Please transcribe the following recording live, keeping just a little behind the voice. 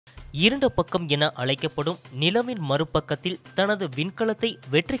இருண்ட பக்கம் என அழைக்கப்படும் நிலவின் மறுபக்கத்தில் தனது விண்கலத்தை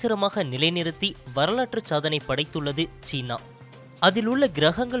வெற்றிகரமாக நிலைநிறுத்தி வரலாற்று சாதனை படைத்துள்ளது சீனா. அதில் உள்ள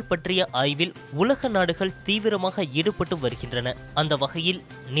கிரகங்கள் பற்றிய ஆய்வில் உலக நாடுகள் தீவிரமாக ஈடுபட்டு வருகின்றன. அந்த வகையில்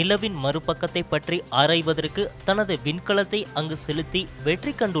நிலவின் மறுபக்கத்தை பற்றி ஆராய்வதற்கு தனது விண்கலத்தை அங்கு செலுத்தி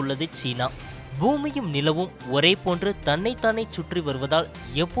வெற்றி கண்டுள்ளது சீனா. பூமியும் நிலவும் ஒரே போன்று தன்னைத்தானே சுற்றி வருவதால்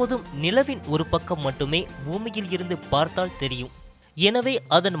எப்போதும் நிலவின் ஒரு பக்கம் மட்டுமே பூமியில் இருந்து பார்த்தால் தெரியும். எனவே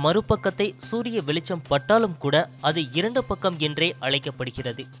அதன் மறுபக்கத்தை சூரிய வெளிச்சம் பட்டாலும் கூட அது இருண்ட பக்கம் என்றே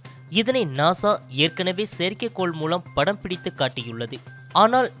அழைக்கப்படுகிறது. இதனை நாசா ஏற்கனவே செயற்கைக்கோள் மூலம் படம் பிடித்து காட்டியுள்ளது.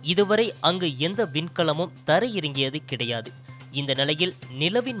 ஆனால் இதுவரை அங்கு எந்த விண்கலமும் தரையிறங்கியது கிடையாது. இந்த நிலையில்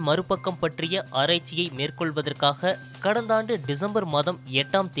நிலவின் மறுபக்கம் பற்றிய ஆராய்ச்சியை மேற்கொள்வதற்காக கடந்த ஆண்டு டிசம்பர் மாதம்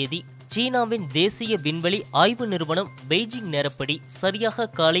 8ஆம் தேதி சீனாவின் தேசிய விண்வெளி ஆய்வு நிறுவனம் பெய்ஜிங் நேரப்படி சரியாக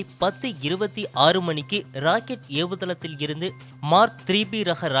காலை 10:26 மணிக்கு ராக்கெட் ஏவுதளத்தில் இருந்து மார்க் 3B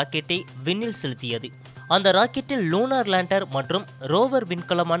ரக ராக்கெட்டை விண்ணில் செலுத்தியது. அந்த ராக்கெட்டில் லூனார் லேண்டர் மற்றும் ரோவர்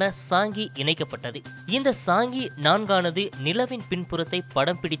விண்கலமான சாங்கி இணைக்கப்பட்டது. இந்த சாங்கி 4 நிலவின் பின்புறத்தை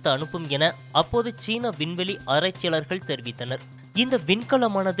படம் பிடித்து அனுப்பும் என அப்போது சீன விண்வெளி ஆராய்ச்சியாளர்கள் தெரிவித்தனர். இந்த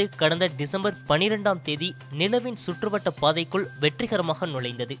விண்கலமானது கடந்த டிசம்பர் 12ஆம் தேதி நிலவின் சுற்றுவட்ட பாதைக்குள் வெற்றிகரமாக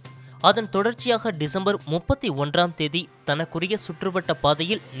நுழைந்தது. அதன் தொடர்ச்சியாக டிசம்பர் 31ஆம் தேதி தனக்குரிய சுற்றுவட்ட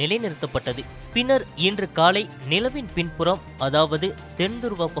பாதையில் நிலைநிறுத்தப்பட்டது. பின்னர் இன்று காலை நிலவின் பின்புறம், அதாவது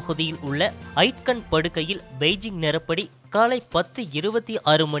தென்துருவ பகுதியில் உள்ள ஐட்கன் படுகையில் பெய்ஜிங் நேரப்படி காலை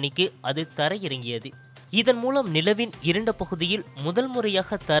 10:26 மணிக்கு அது தரையிறங்கியது. இதன் மூலம் நிலவின் இருண்ட பகுதியில் முதல்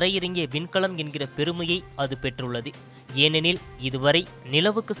முறையாக தரையிறங்கிய விண்கலம் என்கிற பெருமையை அது பெற்றுள்ளது. ஏனெனில் இதுவரை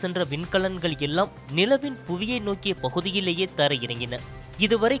நிலவுக்கு சென்ற விண்கலன்கள் எல்லாம் நிலவின் புவியை நோக்கிய பகுதியிலேயே தரையிறங்கின.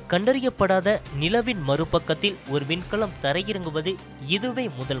 இதுவரை கண்டறியப்படாத நிலவின் மறுபக்கத்தில் ஒரு விண்கலம் தரையிறங்குவது இதுவே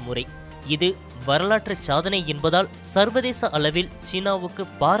முதல் முறை. இது வரலாற்று சாதனை என்பதால் சர்வதேச அளவில் சீனாவுக்கு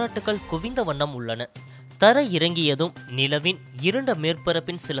பாராட்டுகள் குவிந்த வண்ணம் உள்ளன. தர இறங்கியதும் நிலவின் இருண்ட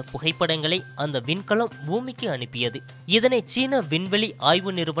மேற்பரப்பின் சில புகைப்படங்களை அந்த விண்கலம் பூமிக்கு அனுப்பியது. இதனை சீன விண்வெளி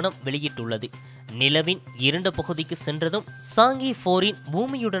ஆய்வு நிறுவனம் வெளியிட்டுள்ளது. நிலவின் இருண்ட பகுதிக்கு சென்றதும் சாங்கி 4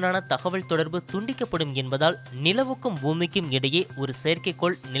 பூமியுடனான தகவல் தொடர்பு துண்டிக்கப்படும் என்பதால் நிலவுக்கும் பூமிக்கும் இடையே ஒரு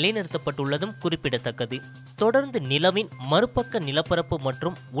செயற்கைக்கோள் நிலைநிறுத்தப்பட்டுள்ளதும் குறிப்பிடத்தக்கது. தொடர்ந்து நிலவின் மறுபக்க நிலப்பரப்பு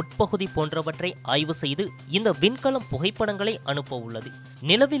மற்றும் உட்பகுதி போன்றவற்றை ஆய்வு செய்து இந்த விண்கலம் புகைப்படங்களை அனுப்ப உள்ளது.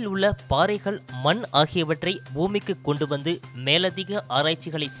 நிலவில் உள்ள பாறைகள், மண் ஆகியவற்றை பூமிக்கு கொண்டு வந்து மேலதிக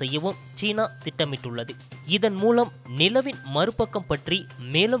ஆராய்ச்சிகளை செய்யவும் சீனா திட்டமிட்டுள்ளது. இதன் மூலம் நிலவின் மறுபக்கம் பற்றி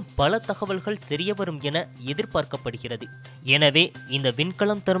மேலும் பல தகவல்கள் தெரியவரும் என எதிர்பார்க்கப்படுகிறது. எனவே இந்த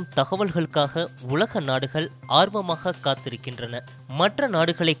விண்கலம் தரும் தகவல்களுக்காக உலக நாடுகள் ஆர்வமாக காத்திருக்கின்றன. மற்ற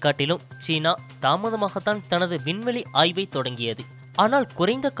நாடுகளை காட்டிலும் சீனா தாமதமாகத்தான் தனது விண்வெளி ஆய்வை தொடங்கியது. ஆனால்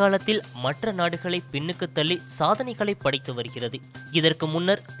குறைந்த காலத்தில் மற்ற நாடுகளை பின்னுக்கு தள்ளி சாதனைகளை படைத்து வருகிறது. இதற்கு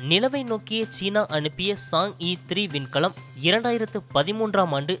முன்னர் நிலவை நோக்கிய சீனா அனுப்பிய சாங்-இ 3 விண்கலம்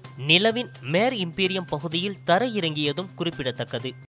 2013ஆம் ஆண்டு நிலவின் மேர் இம்பீரியம் பகுதியில் தரையிறங்கியதும் குறிப்பிடத்தக்கது.